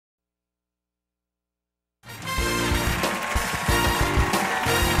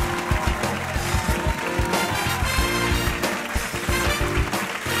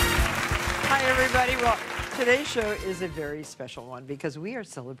Today's show is a very special one because we are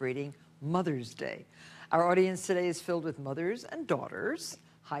celebrating Mother's Day. Our audience today is filled with mothers and daughters.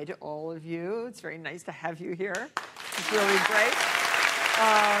 Hi to all of you. It's very nice to have you here. It's really great.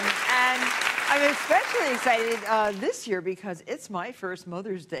 And I'm especially excited this year because it's my first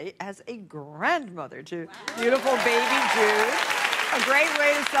Mother's Day as a grandmother to beautiful baby Jude. A great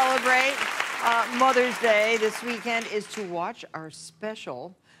way to celebrate Mother's Day this weekend is to watch our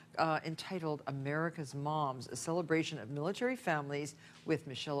special entitled America's Moms, a celebration of military families with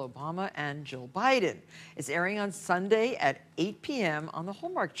Michelle Obama and Jill Biden. It's airing on Sunday at 8 p.m. on the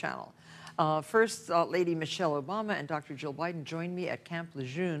Hallmark Channel. First Lady Michelle Obama and Dr. Jill Biden joined me at Camp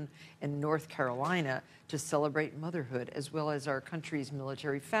Lejeune in North Carolina to celebrate motherhood as well as our country's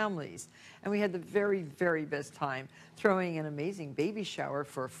military families. And we had the very, very best time throwing an amazing baby shower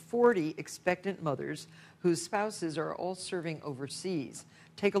for 40 expectant mothers whose spouses are all serving overseas.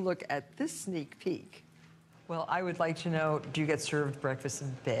 Take a look at this sneak peek. Well, I would like to know, do you get served breakfast in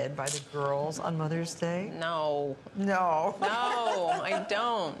bed by the girls on Mother's Day? No. No. No, I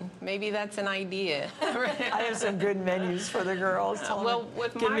don't. Maybe that's an idea. I have some good menus for the girls.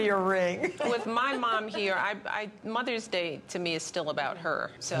 Give me a ring. With my mom here, Mother's Day to me is still about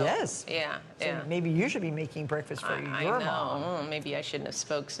her. So yes. Yeah. So yeah. maybe you should be making breakfast for your mom. Oh, maybe I shouldn't have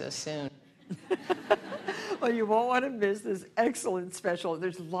spoke so soon. Well, you won't want to miss this excellent special.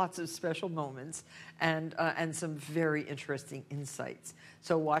 There's lots of special moments and some very interesting insights.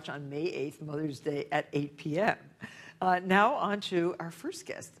 So watch on May 8th, Mother's Day at 8 p.m. Now on to our first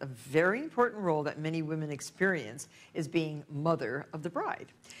guest. A very important role that many women experience is being mother of the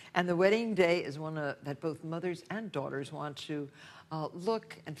bride. And the wedding day is one that both mothers and daughters want to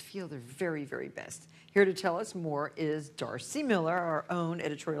look and feel their very, very best. Here to tell us more is Darcy Miller, our own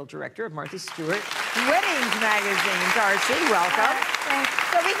editorial director of Martha Stewart Weddings magazine. Darcy, welcome. Thanks.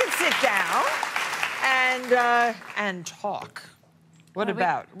 So we can sit down and talk. What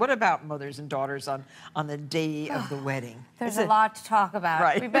about mothers and daughters on the day of the wedding? There's a lot to talk about.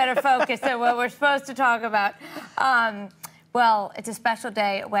 Right. We better focus on what we're supposed to talk about. Well, it's a special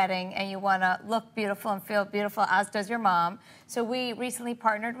day at wedding, and you want to look beautiful and feel beautiful, as does your mom. So we recently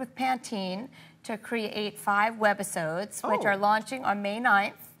partnered with Pantene to create 5 webisodes, which are launching on May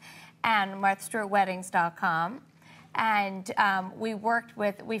 9th and MarthaStewartWeddings.com. And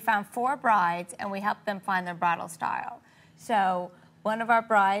we found 4 brides, and we helped them find their bridal style. So one of our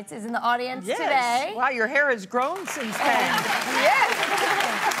brides is in the audience today. Wow, your hair has grown since then. Yes.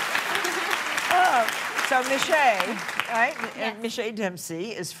 So Michelle, right? Yes. Michelle Dempsey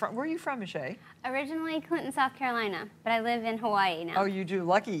is from, where are you from, Michelle? Originally Clinton, South Carolina, but I live in Hawaii now. Oh, you do?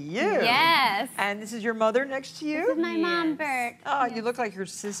 Lucky you. Yes. And this is your mother next to you? This is my mom, Bert. Oh, you look like your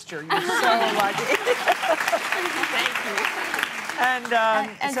sister. You're so lucky. Thank you.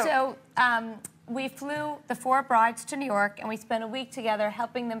 And so we flew the 4 brides to New York, and we spent a week together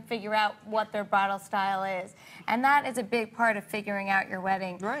helping them figure out what their bridal style is. And that is a big part of figuring out your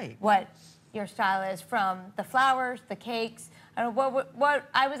wedding. Right. What your style is, from the flowers, the cakes. I don't know, what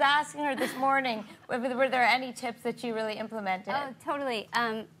I was asking her this morning, were there any tips that you really implemented? Oh, totally.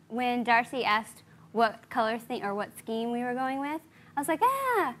 When Darcy asked what color thing or what scheme we were going with, I was like,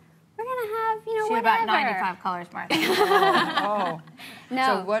 we're gonna have, She whatever. about 95 colors, Martha. Oh. No.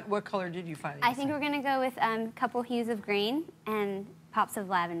 So what color did you find? I think we're gonna go with a couple hues of green and pops of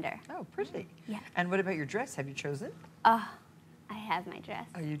lavender. Oh, pretty. Yeah. And what about your dress? Have you chosen? Oh, I have my dress.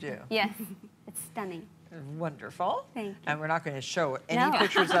 Oh, you do? Yes. It's stunning. Wonderful. Thank you. And we're not going to show any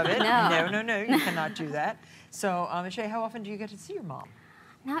pictures of it. No, you cannot do that. So, Michelle, how often do you get to see your mom?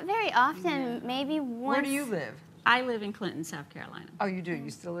 Not very often, maybe once. Where do you live? I live in Clinton, South Carolina. Oh, you do? You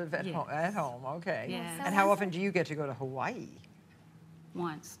still live at home? At home, okay. Yes. And how often do you get to go to Hawaii?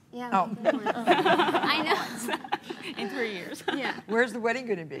 Once. Yeah. Oh. I know. In 3 years. Yeah. Where's the wedding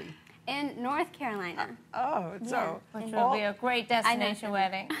going to be? In North Carolina. Oh, so. Which will be a great destination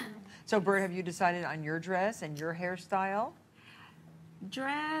wedding. So, Bert, have you decided on your dress and your hairstyle?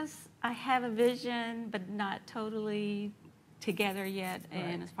 Dress, I have a vision, but not totally together yet. Right.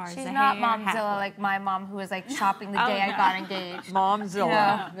 And as far as She's the not hair, Momzilla halfway. like my mom, who was like shopping the day I got engaged.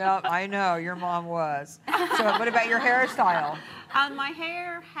 Momzilla. Yep, I know. Your mom was. So what about your hairstyle? My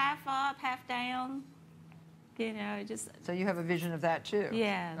hair, half up, half down. You know, just... So you have a vision of that, too?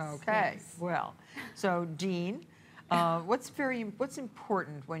 Yes. Okay. Yes. Well, so, Dean, what's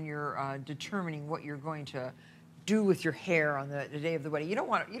important when you're determining what you're going to do with your hair on the day of the wedding? You don't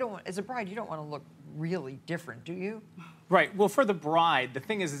want, as a bride, you don't want to look really different, do you? Right. Well, for the bride, the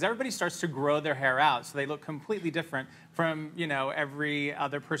thing is everybody starts to grow their hair out, so they look completely different from, every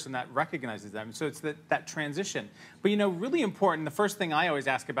other person that recognizes them. So it's that transition. But, really important, the first thing I always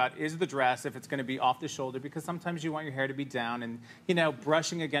ask about is the dress, if it's going to be off the shoulder, because sometimes you want your hair to be down and,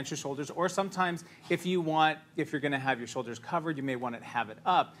 brushing against your shoulders. Or sometimes if you're going to have your shoulders covered, you may want to have it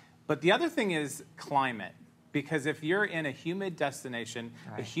up. But the other thing is climate. Because if you're in a humid destination,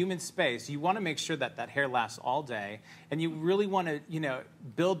 a humid space, you want to make sure that hair lasts all day. And you really want to,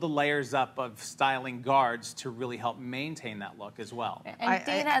 build the layers up of styling guards to really help maintain that look as well. And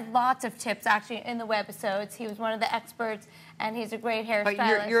Dean had lots of tips, actually, in the webisodes. He was one of the experts, and he's a great hairstylist.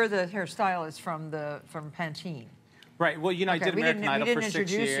 But you're the hairstylist from Pantene. Right. Well, I did American Idol for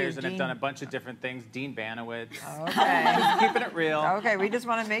 6 years, and Dean. I've done a bunch of different things. Dean Banowitz. Okay. Just keeping it real. Okay, we just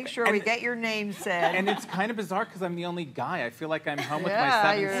want to make sure we get your name said. And it's kind of bizarre because I'm the only guy. I feel like I'm home with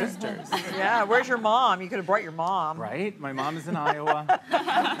my 7 sisters. Yeah, where's your mom? You could have brought your mom. Right? My mom is in Iowa.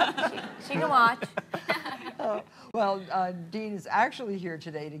 She can watch. Well, Dean is actually here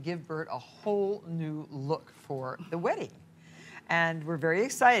today to give Bert a whole new look for the wedding. And we're very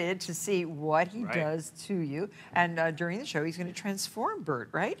excited to see what he does to you. And during the show, he's going to transform Bert,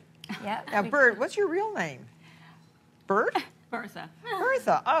 right? Yeah. Now, Bert, what's your real name? Bert? Bertha.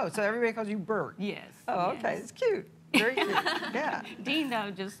 Bertha. Oh, so everybody calls you Bert. Yes. Oh, yes. okay. It's cute. Very cute. Yeah. Dean,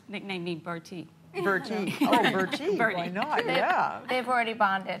 though, just nicknamed me Bertie. Bertie. Oh, Bertie. Why not? Yeah. They've already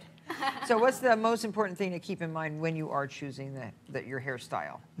bonded. So what's the most important thing to keep in mind when you are choosing your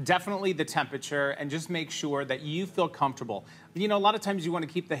hairstyle? Definitely the temperature, and just make sure that you feel comfortable. A lot of times you want to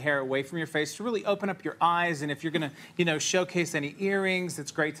keep the hair away from your face to really open up your eyes, and if you're going to, showcase any earrings,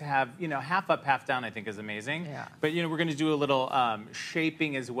 it's great to have, half up, half down, I think is amazing. Yeah. But, we're going to do a little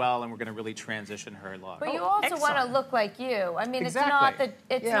shaping as well, and we're going to really transition her look. But you also want to look like you. I mean, Exactly.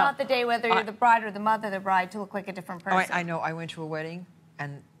 it's not the day whether you're the bride or the mother of the bride to look like a different person. I know. I went to a wedding,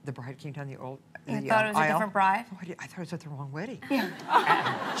 and the bride came down the aisle. You thought it was a different bride? Oh, I thought it was at the wrong wedding.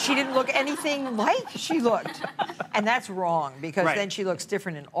 Yeah. She didn't look anything like she looked. And that's wrong, because then she looks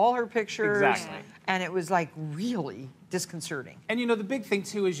different in all her pictures. Exactly. And it was like really disconcerting. And the big thing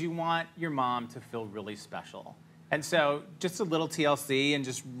too is you want your mom to feel really special. And so just a little TLC, and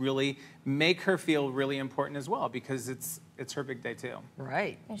just really make her feel really important as well, because it's her big day too.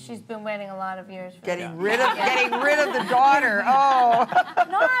 Right. And she's been waiting a lot of years for Getting rid of the daughter. Oh.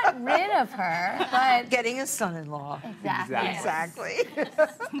 Not rid of her, but Getting a son-in-law. Exactly.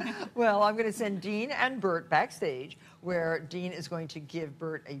 Well, I'm going to send Dean and Bert backstage, where Dean is going to give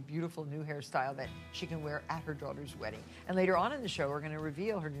Bert a beautiful new hairstyle that she can wear at her daughter's wedding. And later on in the show, we're going to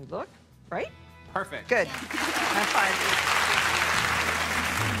reveal her new look, right? Perfect. Good. Have fun.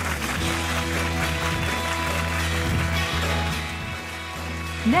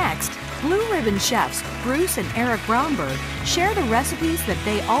 Next, Blue Ribbon chefs Bruce and Eric Bromberg share the recipes that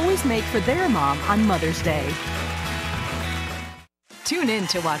they always make for their mom on Mother's Day. Tune in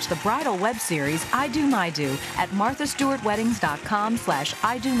to watch the bridal web series I Do My Do at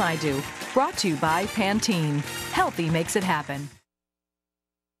marthastewartweddings.com/IDoMyDo. Brought to you by Pantene. Healthy makes it happen.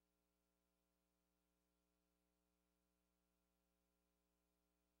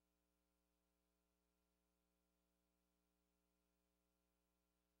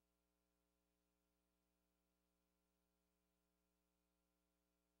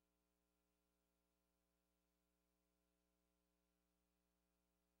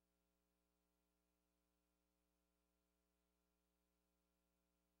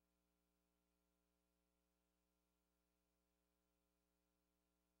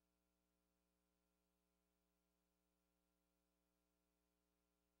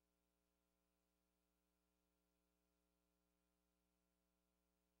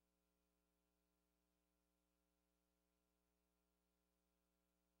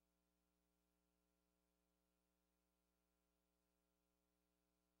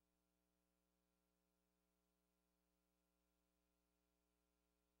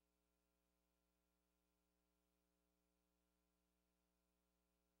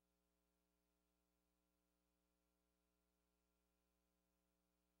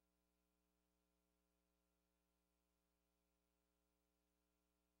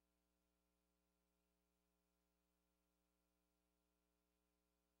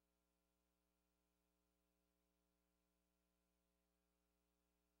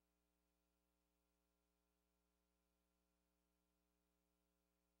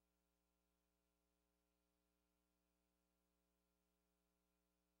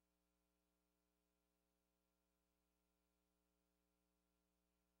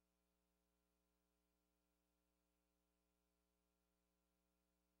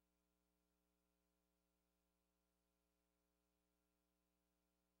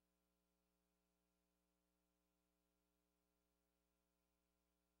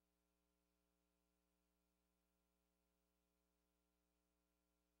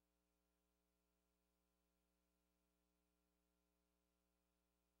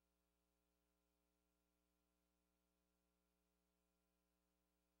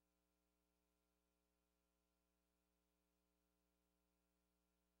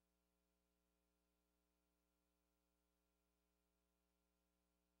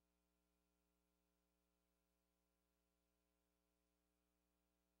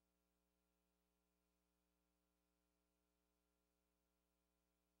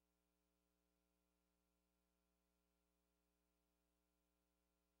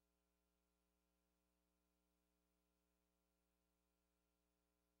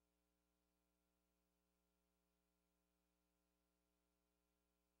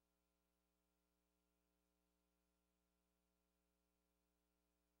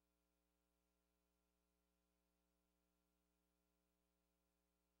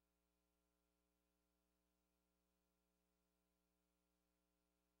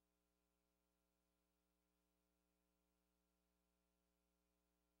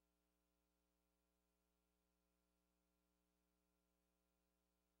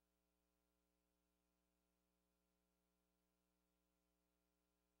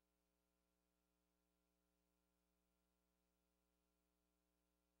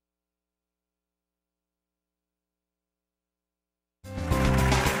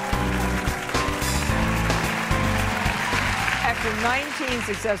 19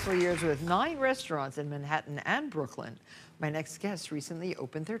 successful years with 9 restaurants in Manhattan and Brooklyn, my next guest recently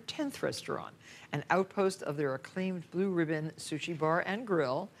opened their 10th restaurant, an outpost of their acclaimed Blue Ribbon Sushi Bar and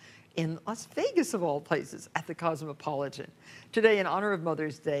Grill in Las Vegas, of all places, at the Cosmopolitan. Today, in honor of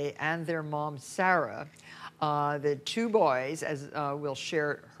Mother's Day and their mom, Sarah, the 2 boys will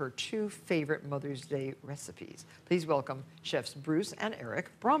share her 2 favorite Mother's Day recipes. Please welcome chefs Bruce and Eric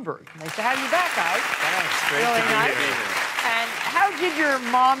Bromberg. Nice to have you back, guys. Thanks. Great Really to be nice. here. And how did your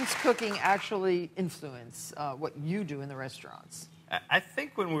mom's cooking actually influence what you do in the restaurants? I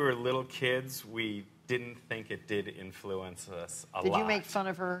think when we were little kids, we didn't think it did influence us a lot. Did you make fun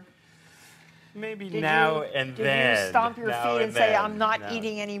of her? Maybe Did now you, and did then. Did you stomp your now feet and say, then. I'm not No.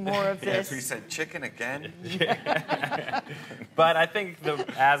 eating any more of this? We said chicken again? But I think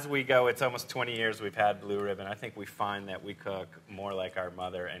as we go, it's almost 20 years we've had Blue Ribbon. I think we find that we cook more like our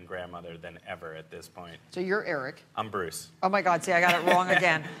mother and grandmother than ever at this point. So you're Eric. I'm Bruce. Oh my God, see, I got it wrong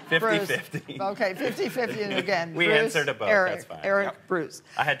again. 50-50. Okay, 50-50 again. We Bruce, answer to both, Eric, that's fine. Eric, Yep. Bruce.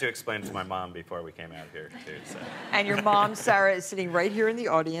 I had to explain to my mom before we came out here, too. So. And your mom, Sarah, is sitting right here in the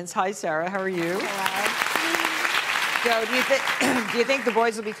audience. Hi, Sarah, how are you? So do you think the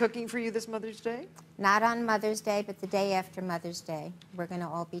boys will be cooking for you this Mother's Day? Not on Mother's Day, but the day after Mother's Day. We're going to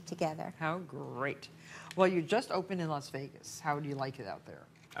all be together. How great. Well, you just opened in Las Vegas. How do you like it out there?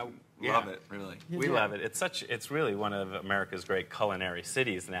 Love it, really. We love it. It's really one of America's great culinary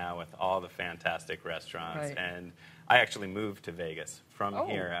cities now with all the fantastic restaurants. Right. And I actually moved to Vegas from Oh.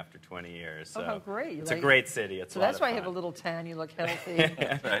 here after 20 years. So Oh, how great. You it's like a great city. It's So a lot that's of why you fun. have a little tan. You look healthy.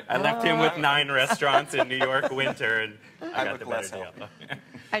 Right. I left him with 9 restaurants in New York winter, and I got look the less better deal.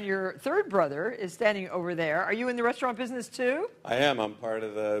 And your third brother is standing over there. Are you in the restaurant business too? I am. I'm part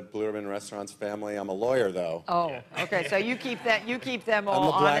of the Blue Ribbon Restaurants family. I'm a lawyer, though. Oh, okay. So you keep that. You keep them all I'm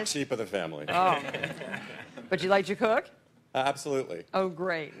the black honest. sheep of the family. Oh, but you like to cook? Absolutely. Oh,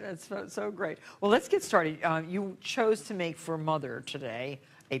 great. That's so great. Well, let's get started. You chose to make for Mother today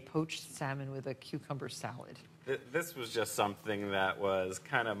a poached salmon with a cucumber salad. This was just something that was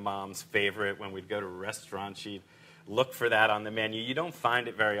kind of Mom's favorite. When we'd go to restaurants, she'd look for that on the menu. You don't find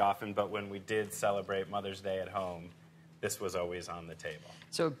it very often, but when we did celebrate Mother's Day at home, this was always on the table.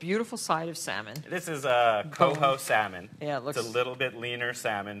 So a beautiful side of salmon. This is a coho salmon. Yeah, it looks... It's a little bit leaner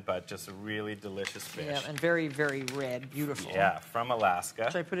salmon, but just a really delicious fish. Yeah, and very, very red. Beautiful. Yeah, from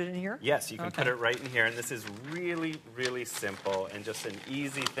Alaska. Should I put it in here? Yes, you can Okay. put it right in here. And this is really, really simple and just an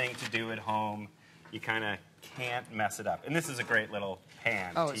easy thing to do at home. You kind of can't mess it up. And this is a great little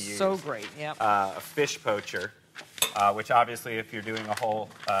pan Oh, to it's use. so great. Yep. A fish poacher, which obviously if you're doing a whole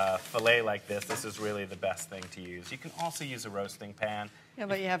fillet like this is really the best thing to use. You can also use a roasting pan. Yeah,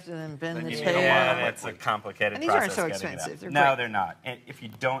 but you have to then bend the You tail. yeah, it's a complicated And these aren't process so getting it expensive. out. They're No, great. they're not. And if you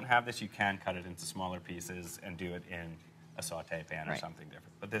don't have this, you can cut it into smaller pieces and do it in a saute pan or Right. something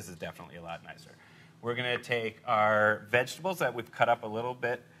different. But this is definitely a lot nicer. We're going to take our vegetables that we've cut up a little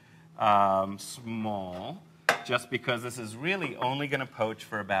bit small, just because this is really only going to poach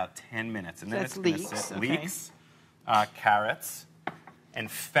for about 10 minutes. And then That's it's going to leeks, sit. okay. Leeks, carrots, and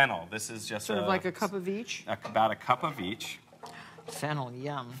fennel. This is just Sort of like a cup of each? About a cup of each. Fennel,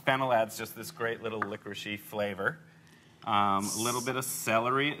 yum. Fennel adds just this great little licoricey flavor. A little bit of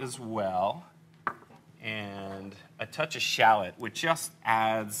celery as well. And a touch of shallot, which just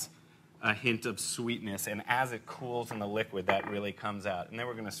adds a hint of sweetness. And as it cools in the liquid, that really comes out. And then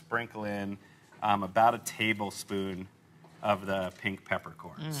we're going to sprinkle in about a tablespoon of the pink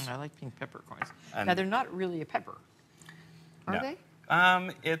peppercorns. I like pink peppercorns. And- Now, they're not really a pepper, are No. they?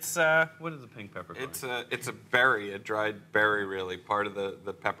 It's, what is a pink peppercorn? It's a berry, a dried berry, really, part of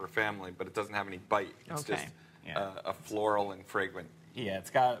the pepper family, but it doesn't have any bite. It's Okay. just Yeah. a floral and fragrant. Yeah, it's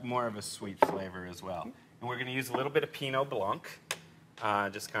got more of a sweet flavor as well. And we're going to use a little bit of Pinot Blanc,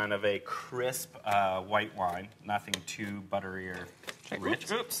 just kind of a crisp white wine, nothing too buttery or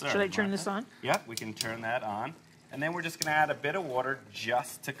rich. Oops, sorry, Should I turn Martha. this on? Yep, we can turn that on. And then we're just going to add a bit of water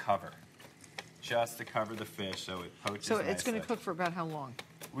just to cover the fish so it poaches So it's going to nicely. cook for about how long?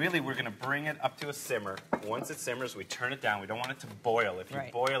 Really, we're going to bring it up to a simmer. Once it simmers, we turn it down. We don't want it to boil. If you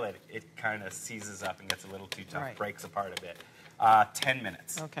Right. boil it, it kind of seizes up and gets a little too tough, Right. breaks apart a bit. 10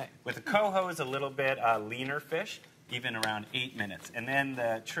 minutes. Okay. With the coho is a little bit leaner fish, even around 8 minutes. And then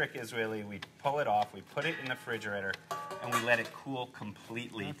the trick is really we pull it off, we put it in the refrigerator, and we let it cool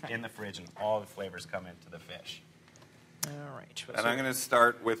completely Okay. in the fridge, and all the flavors come into the fish. All right. And I'm going to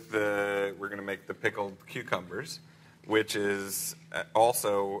start with we're going to make the pickled cucumbers, which is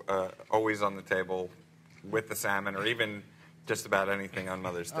also always on the table with the salmon or even just about anything on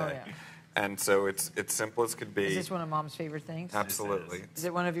Mother's Day. Oh, yeah. And so it's simple as could be. Is this one of Mom's favorite things? Absolutely. Is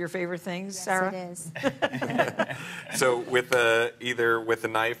it one of your favorite things, Yes, Sarah? it is. So with either with a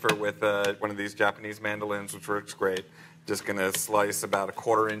knife or with one of these Japanese mandolins, which works great, just gonna slice about a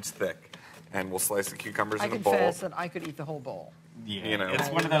 1/4 inch thick, and we'll slice the cucumbers I in a bowl. confess that I could eat the whole bowl. Yeah, You know. it's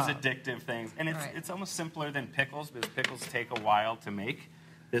one of those Yeah. addictive things, and Right. it's almost simpler than pickles because pickles take a while to make.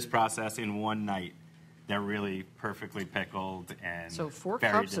 This process in one night, they're really perfectly pickled and So 4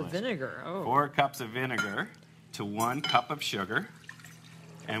 very cups of delicious. vinegar. Oh. 4 cups of vinegar to 1 cup of sugar,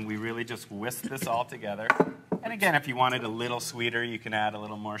 and we really just whisk this all together. And again, if you wanted a little sweeter, you can add a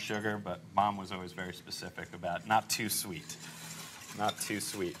little more sugar, but Mom was always very specific about not too sweet. Not too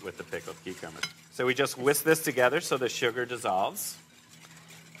sweet with the pickled cucumbers. So we just whisk this together so the sugar dissolves.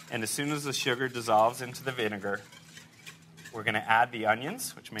 And as soon as the sugar dissolves into the vinegar, we're going to add the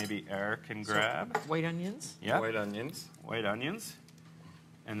onions, which maybe Eric can grab. White onions. Yeah, White onions. white onions.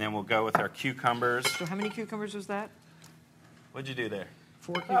 And then we'll go with our cucumbers. So how many cucumbers was that? What'd you do there?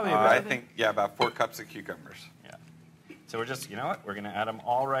 4 Probably cucumbers. about- I think, yeah, about 4 cups of cucumbers. Yeah. So we're just, you know what? We're going to add them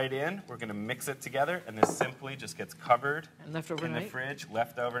all right in. We're going to mix it together, and this simply just gets covered And left in the overnight? fridge,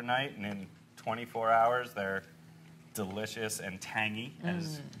 left overnight, and in 24 hours, they're delicious and tangy,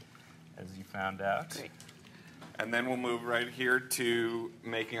 as you found out. Great. And then we'll move right here to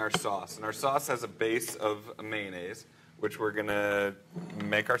making our sauce. And our sauce has a base of a mayonnaise, which we're going to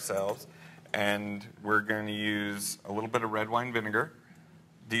make ourselves. And we're going to use a little bit of red wine vinegar,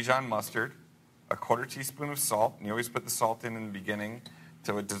 Dijon mustard, a 1/4 teaspoon of salt. And you always put the salt in the beginning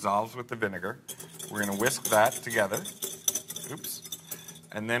so it dissolves with the vinegar. We're going to whisk that together. Oops.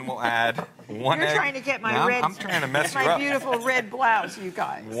 And then we'll add 1 egg. You're trying to get my No, red. I'm trying to mess you my up. beautiful red blouse, you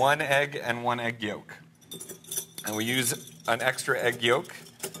guys. 1 egg and 1 egg yolk. And we use an extra egg yolk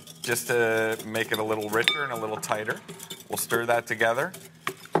just to make it a little richer and a little tighter. We'll stir that together.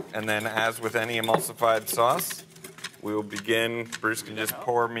 And then as with any emulsified sauce, we will begin. Bruce can just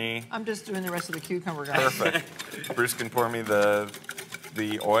pour me. I'm just doing the rest of the cucumber, guys. Perfect. Bruce can pour me the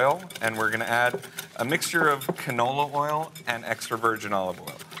oil, and we're going to add a mixture of canola oil and extra virgin olive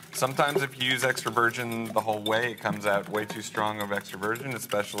oil. Sometimes if you use extra virgin the whole way, it comes out way too strong of extra virgin,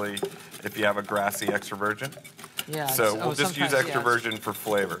 especially if you have a grassy extra virgin. Yeah. So we'll just use sometimes, extra yes. virgin for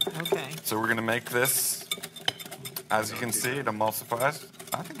flavor. Okay. So we're going to make this, as you can see, it emulsifies.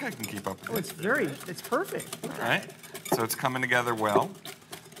 I think I can keep up Oh, with it. it's perfect. All right? So it's coming together well.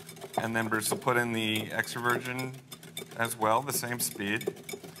 And then Bruce will put in the extra virgin as well, the same speed.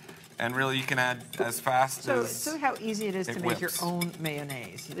 And really, you can add as fast So, as... so how easy it is it to make your whips. own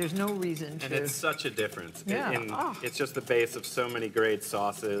mayonnaise. There's no reason to. And it's such a difference. Yeah. Oh. It's just the base of so many great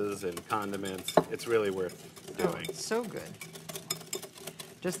sauces and condiments. It's really worth Oh, doing. it's so good.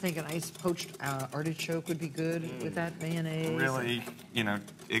 Just think an ice poached artichoke would be good with that mayonnaise. Really, you know,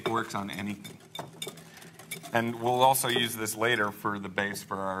 it works on anything. And we'll also use this later for the base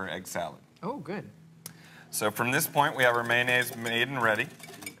for our egg salad. Oh, good. So from this point, we have our mayonnaise made and ready.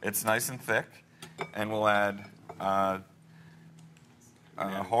 It's nice and thick. And we'll add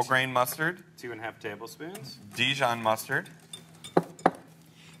whole grain mustard, 2.5 tablespoons. Dijon mustard.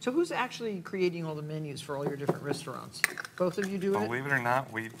 So who's actually creating all the menus for all your different restaurants? Both of you do it? Believe it or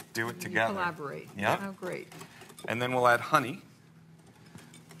not, we do it You together. collaborate. Yep. Oh, great. And then we'll add honey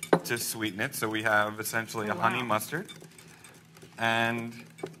to sweeten it. So we have essentially a honey mustard. And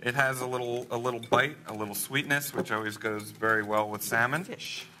it has a little bite, a little sweetness, which always goes very well with salmon.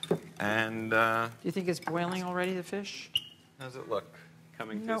 Fish. And Do you think it's boiling already, the fish? how's it look?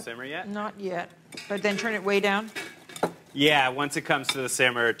 Coming to Nope, simmer yet? Not yet. But then turn it way down? Yeah, once it comes to the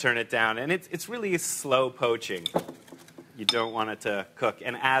simmer, turn it down. And it's really slow poaching. You don't want it to cook.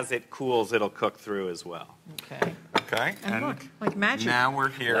 And as it cools, it'll cook through as well. Okay. Okay. And look, like magic. Now we're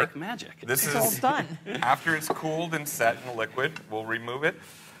here. Like magic. This It's is all done. after it's cooled and set in the liquid. We'll remove it,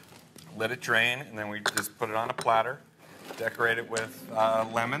 let it drain, and then we just put it on a platter. Decorate it with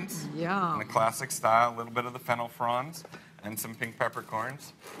lemons Yum. in the classic style, a little bit of the fennel fronds, and some pink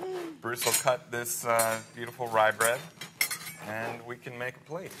peppercorns. Bruce will cut this beautiful rye bread, and we can make a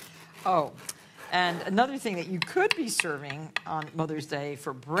plate. Oh, and another thing that you could be serving on Mother's Day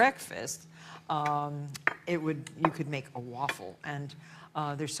for breakfast, you could make a waffle, and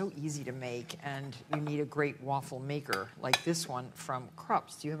they're so easy to make, and you need a great waffle maker like this one from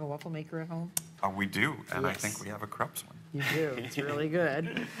Krups. Do you have a waffle maker at home? We do, and I Yes. think we have a Krups one. You do. It's really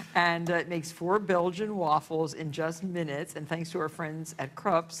good. And it makes 4 Belgian waffles in just minutes. And thanks to our friends at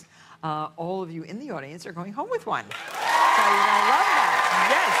Krups, all of you in the audience are going home with one. So you're going to love that.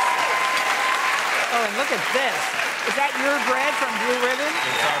 Yes. Oh, and look at this. Is that your bread from Blue Ribbon?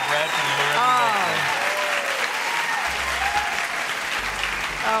 It's our bread from Blue Ribbon Bakery.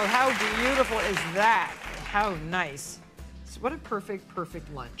 Oh, how beautiful is that? How nice. So what a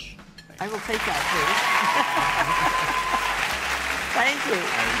perfect lunch. I will take that, please. Thank you.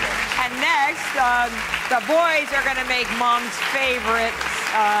 And next, the boys are going to make Mom's favorite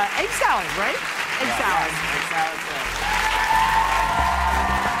egg salad, right? Egg salad. Egg salad.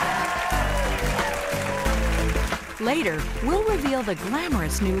 Later, we'll reveal the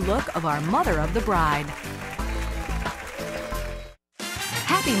glamorous new look of our mother of the bride.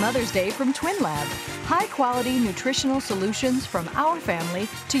 Happy Mother's Day from Twin Lab. High-quality nutritional solutions from our family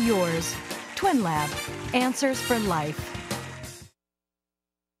to yours. Twin Lab. Answers for life.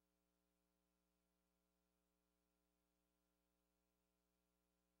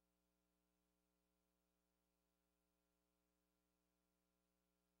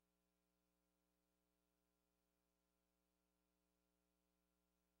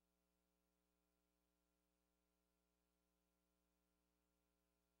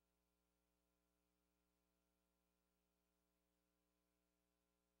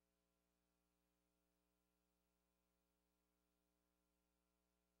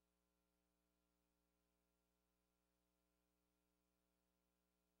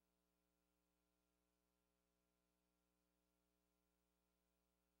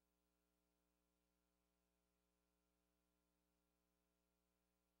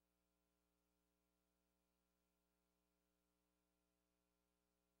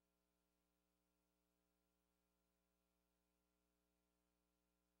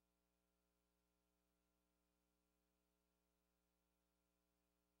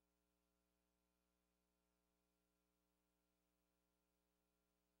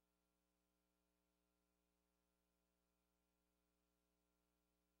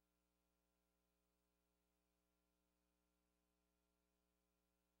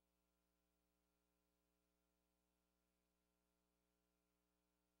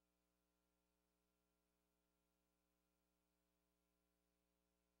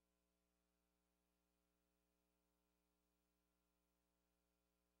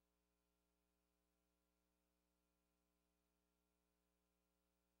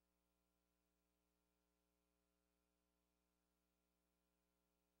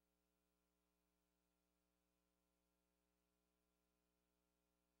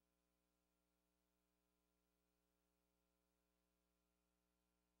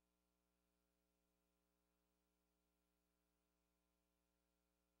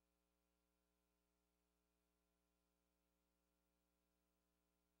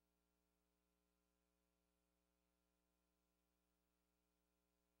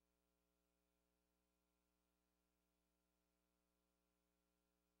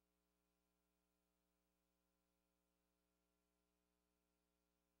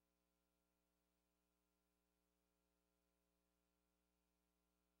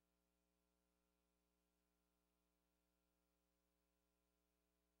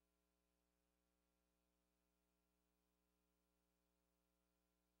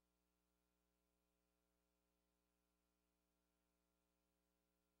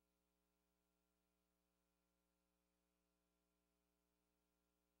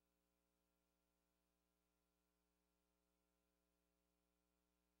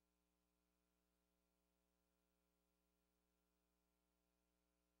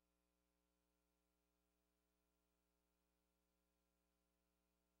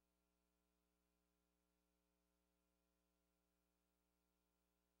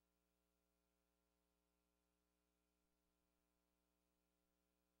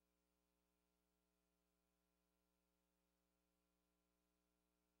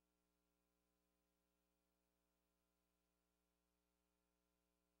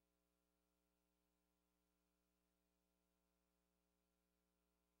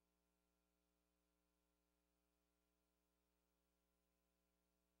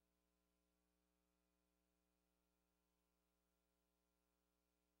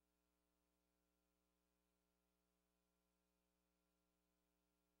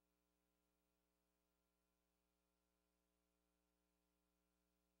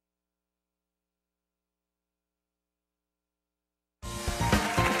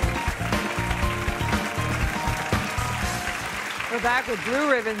 We're back with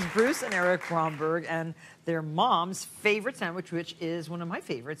Blue Ribbons, Bruce and Eric Bromberg, and their mom's favorite sandwich, which is one of my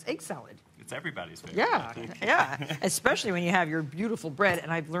favorites, egg salad. It's everybody's favorite. Yeah, yeah. Especially when you have your beautiful bread.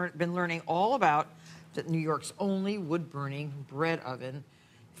 And I've been learning all about New York's only wood-burning bread oven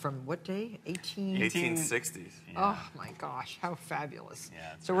from what day? 1860s. Yeah. Oh, my gosh, how fabulous.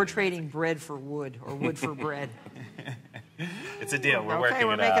 Yeah, so we're trading bread for wood, or wood for bread. It's a deal. We're Okay, working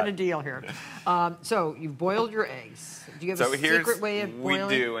we're it making out. a deal here. So you've boiled your eggs. Do you have So a here's, secret way of boiling?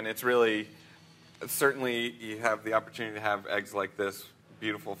 we do, and it's really, certainly you have the opportunity to have eggs like this,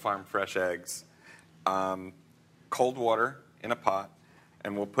 beautiful farm fresh eggs. Cold water in a pot,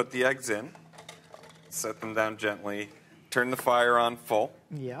 and we'll put the eggs in, set them down gently, turn the fire on full.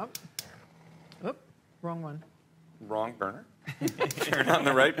 Yep. Oop, wrong one. Wrong burner. Turn on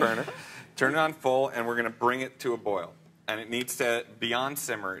the right burner. Turn it on full, and we're going to bring it to a boil. And it needs to, beyond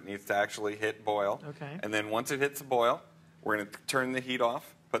simmer, it needs to actually hit boil. Okay. And then once it hits a boil, we're going to turn the heat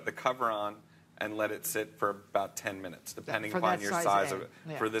off, put the cover on, and let it sit for about 10 minutes, depending For upon that your size size egg. of it.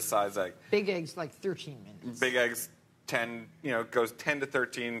 Yeah. For this size egg. Big eggs, like 13 minutes. Big eggs, 10, goes 10 to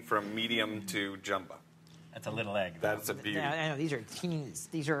 13 from medium to jumbo. That's a little egg. That's a beauty. Yeah, I know, these are teens.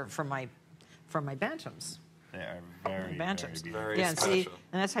 These are from my bantams. They are very, Bantams. very beautiful. Very Yeah, and special.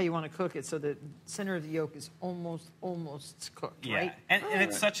 and that's how you want to cook it, so the center of the yolk is almost cooked, Yeah, right? and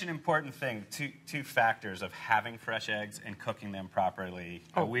it's such an important thing. Two factors of having fresh eggs and cooking them properly.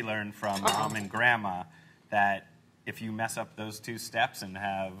 We learned from Mom and Grandma that if you mess up those two steps and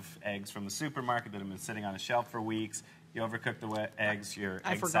have eggs from the supermarket that have been sitting on a shelf for weeks, you overcook the eggs, your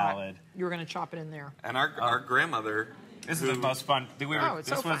I egg forgot. salad. You were going to chop it in there. And our grandmother... This is the most fun. it's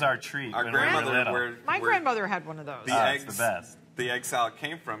This so was fun. our treat Our when we were grandmother, little. My where grandmother had one of those. the It's eggs, the best. the egg salad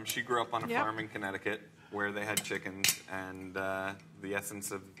came from, she grew up on a Yep. farm in Connecticut where they had chickens, and the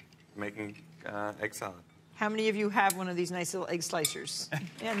essence of making egg salad. How many of you have one of these nice little egg slicers?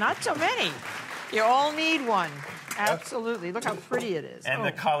 Yeah, not so many. You all need one. Absolutely. Look how pretty it is. And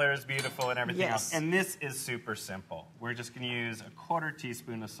the color is beautiful and everything Yes. else. And this is super simple. We're just going to use a 1/4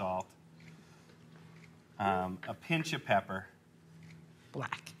 teaspoon of salt, a pinch of pepper,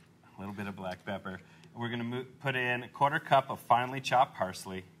 black. a little bit of black pepper. We're going to put in a 1/4 cup of finely chopped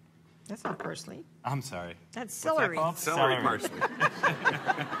parsley. That's not parsley. I'm sorry. That's What's that celery. called? Celery parsley.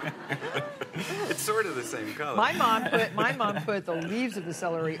 It's sort of the same color. My mom put the leaves of the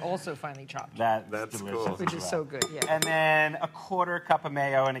celery also finely chopped, That's delicious cool. as which is well. so good. Yeah. And then a 1/4 cup of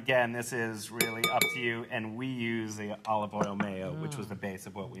mayo, and again, this is really up to you. And we use the olive oil mayo, which was the base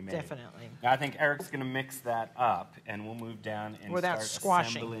of what we made. Definitely. Now, I think Eric's going to mix that up, and we'll move down and Without start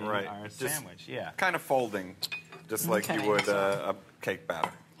squashing. assembling Right. our Just- sandwich. Yeah. Kind of folding, just like Okay. you would a cake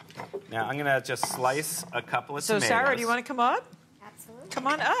batter. Now I'm going to just slice a couple of So tomatoes. Sarah, do you want to come up? Absolutely. Come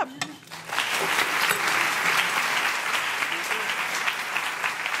on up.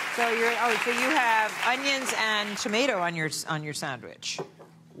 So you have onions and tomato on your sandwich,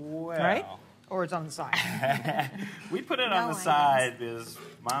 Well, right? Or it's on the side. we put it on the onions. side because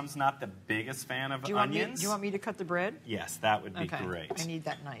Mom's not the biggest fan of Do you want me? onions. Do you want me to cut the bread? Yes, that would be Okay. great. I need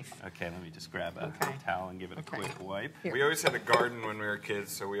that knife. Okay, let me just grab a Okay. towel and give it a Okay. quick wipe. Here. We always had a garden when we were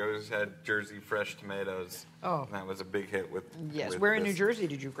kids, so we always had Jersey fresh tomatoes. Oh. And that was a big hit with. Yes. with Where in this. New Jersey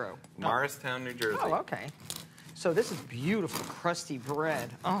did you grow? Morristown, New Jersey. Oh, okay. So this is beautiful, crusty bread.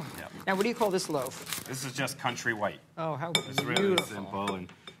 Oh. Yep. Now, what do you call this loaf? This is just country white. Oh, how It's beautiful. really simple, and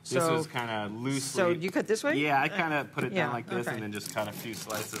this So- is kind of loosely. So you cut this way? Yeah, I kind of put it Yeah, down like this, okay. and then just cut a few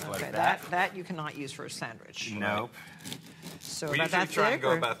slices Okay, like that. that you cannot use for a sandwich. Nope. So We about usually that try thick? and go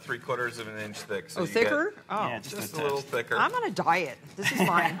or- about 3/4 of an inch thick. So Oh, you thicker? Get Oh, Yeah, just just a a little touch. thicker. I'm on a diet. This is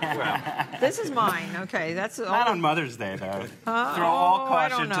mine. This is mine. Okay, that's all. Not on Mother's Day, though. Throw oh, all I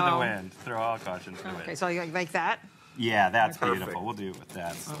don't caution to the know. wind. Throw all caution to the Okay, wind. so you like that? Yeah, that's Perfect. beautiful. We'll do it with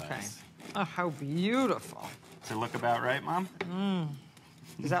that slice. Okay. Oh, how beautiful. Does it look about right, Mom?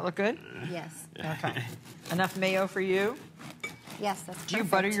 Does that look good? Yes. Okay. Enough mayo for you? Yes, that's Do you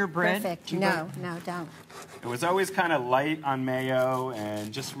perfect. butter your bread? Perfect. Do you No, no, don't. It was always kind of light on mayo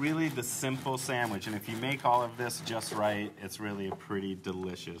and just really the simple sandwich. And if you make all of this just right, it's really a pretty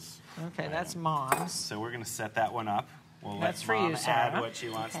delicious. Okay, that's Mom's. So we're going to set that one up. We'll That's let for you, Mom add Sarah. what she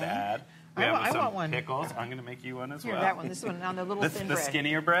wants Okay. to add. We I have want some one. pickles. I'm going to make you one as Here, well. that one. This one on the little thin The bread.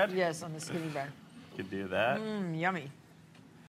 skinnier bread? Yes, on the skinny bread. You could do that. Yummy.